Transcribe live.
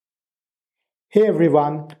Hey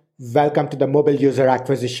everyone, welcome to the Mobile User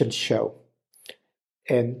Acquisition Show.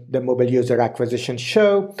 In the Mobile User Acquisition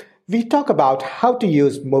Show, we talk about how to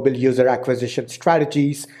use mobile user acquisition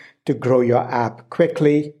strategies to grow your app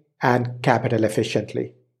quickly and capital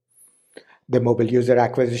efficiently. The Mobile User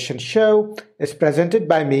Acquisition Show is presented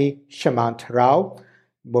by me, Shamant Rao,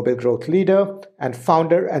 mobile growth leader and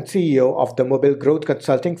founder and CEO of the mobile growth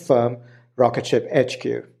consulting firm Rocketship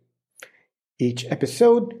HQ. Each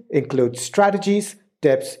episode includes strategies,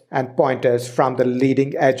 tips, and pointers from the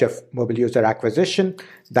leading edge of mobile user acquisition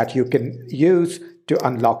that you can use to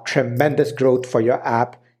unlock tremendous growth for your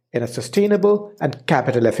app in a sustainable and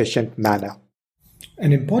capital efficient manner.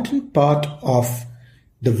 An important part of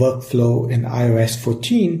the workflow in iOS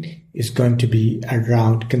 14 is going to be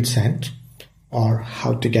around consent or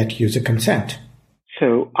how to get user consent.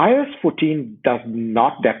 So iOS 14 does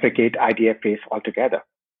not deprecate IDFAs altogether.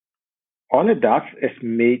 All it does is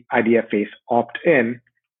make IDFAs opt in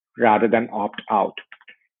rather than opt out.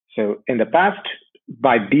 So in the past,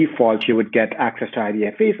 by default, you would get access to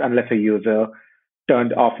IDFAs unless a user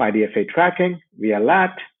turned off IDFA tracking via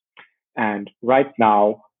LAT. And right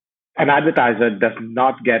now, an advertiser does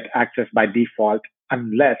not get access by default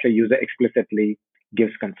unless a user explicitly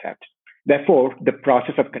gives consent. Therefore, the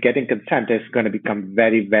process of getting consent is going to become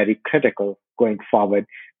very, very critical going forward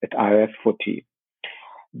with iOS 14.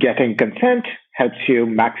 Getting consent helps you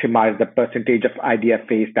maximize the percentage of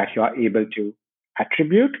IDFAs that you are able to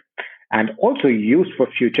attribute and also use for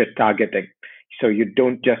future targeting. So you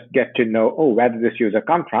don't just get to know, where did this user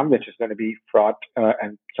come from, which is going to be fraught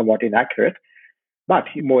and somewhat inaccurate. But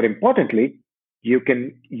more importantly, you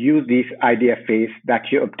can use these IDFAs that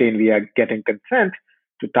you obtain via getting consent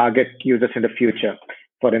to target users in the future.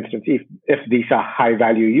 For instance, if these are high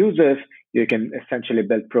value users, you can essentially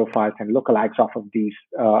build profiles and lookalikes off of these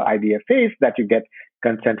IDFAs that you get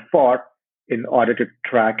consent for in order to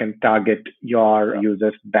track and target your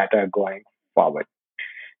users better going forward.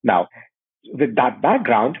 Now, with that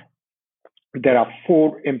background, there are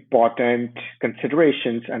four important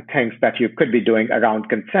considerations and things that you could be doing around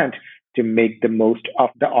consent to make the most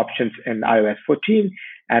of the options in iOS 14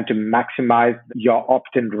 and to maximize your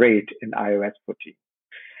opt-in rate in iOS 14.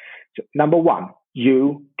 So, number one,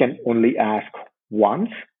 you can only ask once,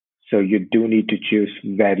 so you do need to choose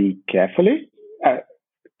very carefully.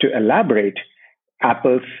 To elaborate,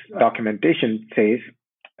 Apple's documentation says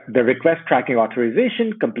the request tracking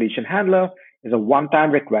authorization completion handler is a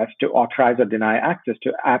one-time request to authorize or deny access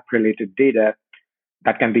to app-related data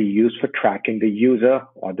that can be used for tracking the user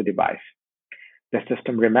or the device. The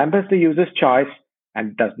system remembers the user's choice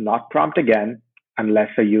and does not prompt again unless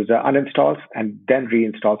the user uninstalls and then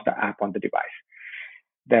reinstalls the app on the device.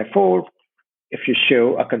 Therefore, if you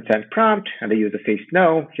show a consent prompt and the user says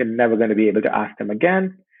no, you're never going to be able to ask them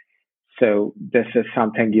again. So this is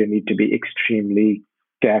something you need to be extremely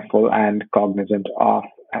careful and cognizant of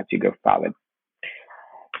as you go forward.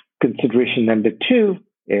 Consideration number two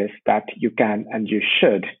is that you can and you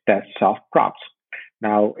should test soft prompts.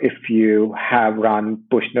 Now, if you have run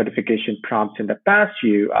push notification prompts in the past,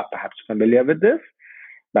 you are perhaps familiar with this,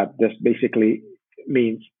 but this basically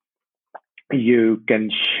means you can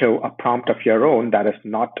show a prompt of your own that is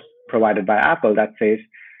not provided by Apple that says,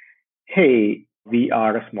 hey, we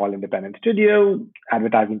are a small independent studio,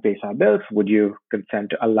 advertising pays our bills, would you consent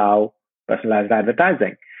to allow personalized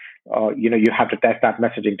advertising? You have to test that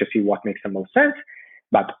messaging to see what makes the most sense.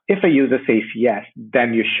 But if a user says yes,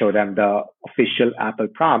 then you show them the official Apple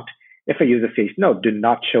prompt. If a user says no, do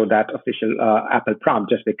not show that official Apple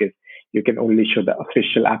prompt just because you can only show the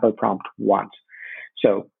official Apple prompt once.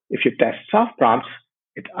 So if you test soft prompts,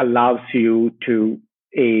 it allows you to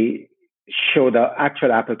show the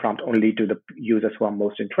actual Apple prompt only to the users who are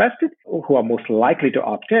most interested, who are most likely to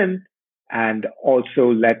opt in, and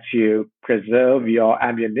also lets you preserve your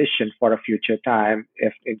ammunition for a future time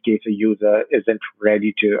if in case a user isn't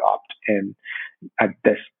ready to opt in at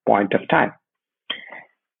this point of time.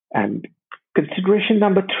 And consideration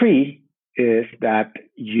number three is that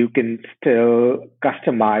you can still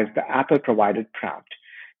customize the Apple provided prompt.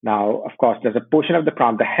 Now, of course, there's a portion of the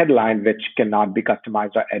prompt, the headline, which cannot be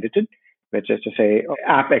customized or edited, which is to say,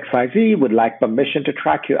 app XYZ would like permission to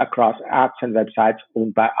track you across apps and websites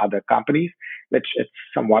owned by other companies, which is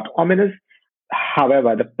somewhat ominous.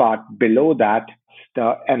 However, the part below that,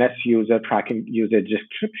 the NS user tracking user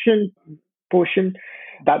description portion,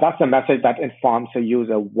 that's the message that informs a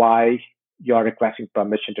user why you're requesting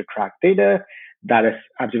permission to track data. That is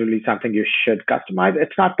absolutely something you should customize.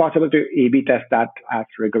 It's not possible to A/B test that as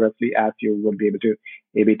rigorously as you would be able to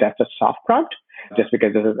A/B test a soft prompt, just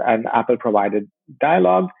because this is an Apple provided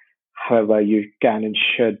dialogue. However, you can and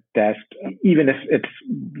should test, even if it's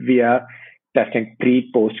via testing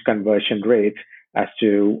pre-post conversion rates, as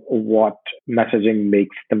to what messaging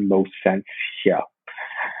makes the most sense here.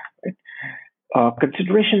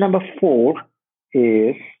 Consideration number 4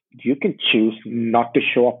 is you can choose not to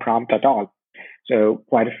show a prompt at all. So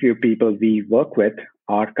quite a few people we work with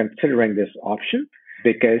are considering this option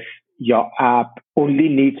because your app only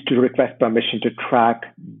needs to request permission to track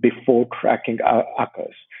before tracking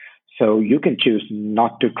occurs. So you can choose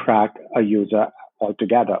not to track a user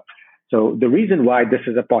altogether. So the reason why this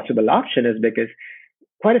is a possible option is because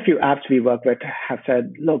quite a few apps we work with have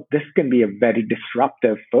said, look, this can be a very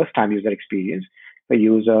disruptive first time user experience. The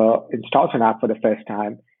user installs an app for the first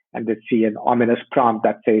time and they see an ominous prompt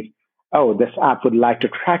that says, oh, this app would like to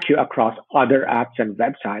track you across other apps and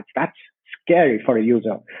websites. That's scary for a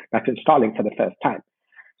user that's installing for the first time.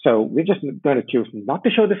 So we're just going to choose not to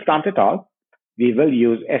show this prompt at all. We will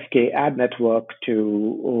use SK Ad Network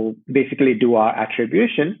to basically do our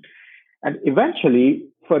attribution. And eventually,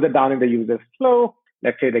 further down in the user's flow,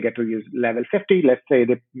 let's say they get to use level 50. Let's say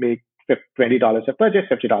they make $20 a purchase,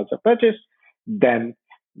 $50 a purchase. Then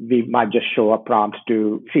we might just show a prompt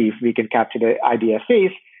to see if we can capture the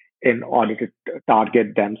IDFAs in order to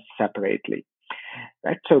target them separately.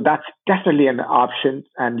 Right? So that's definitely an option,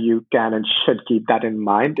 and you can and should keep that in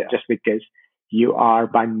mind, just because you are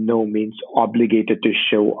by no means obligated to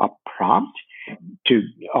show a prompt to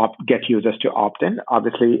get users to opt in.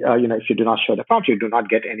 Obviously, if you do not show the prompt, you do not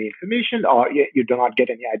get any information, or you do not get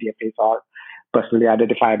any IDFAs or personally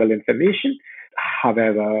identifiable information.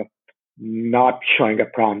 However, not showing a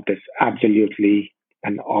prompt is absolutely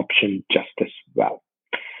an option just as well.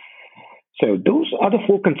 So those are the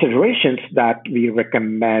 4 considerations that we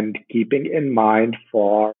recommend keeping in mind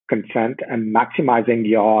for consent and maximizing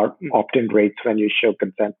your opt-in rates when you show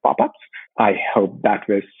consent pop-ups. I hope that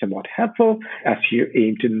was somewhat helpful as you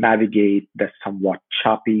aim to navigate the somewhat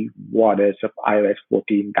choppy waters of iOS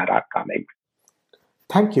 14 that are coming.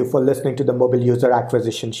 Thank you for listening to the Mobile User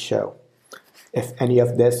Acquisition Show. If any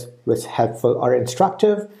of this was helpful or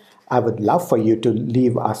instructive, I would love for you to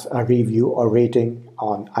leave us a review or rating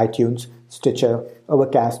on iTunes, Stitcher,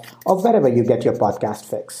 Overcast, or wherever you get your podcast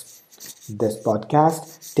fix. This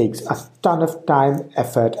podcast takes a ton of time,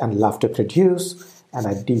 effort, and love to produce, and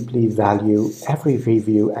I deeply value every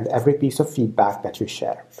review and every piece of feedback that you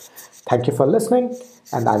share. Thank you for listening,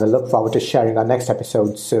 and I will look forward to sharing our next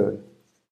episode soon.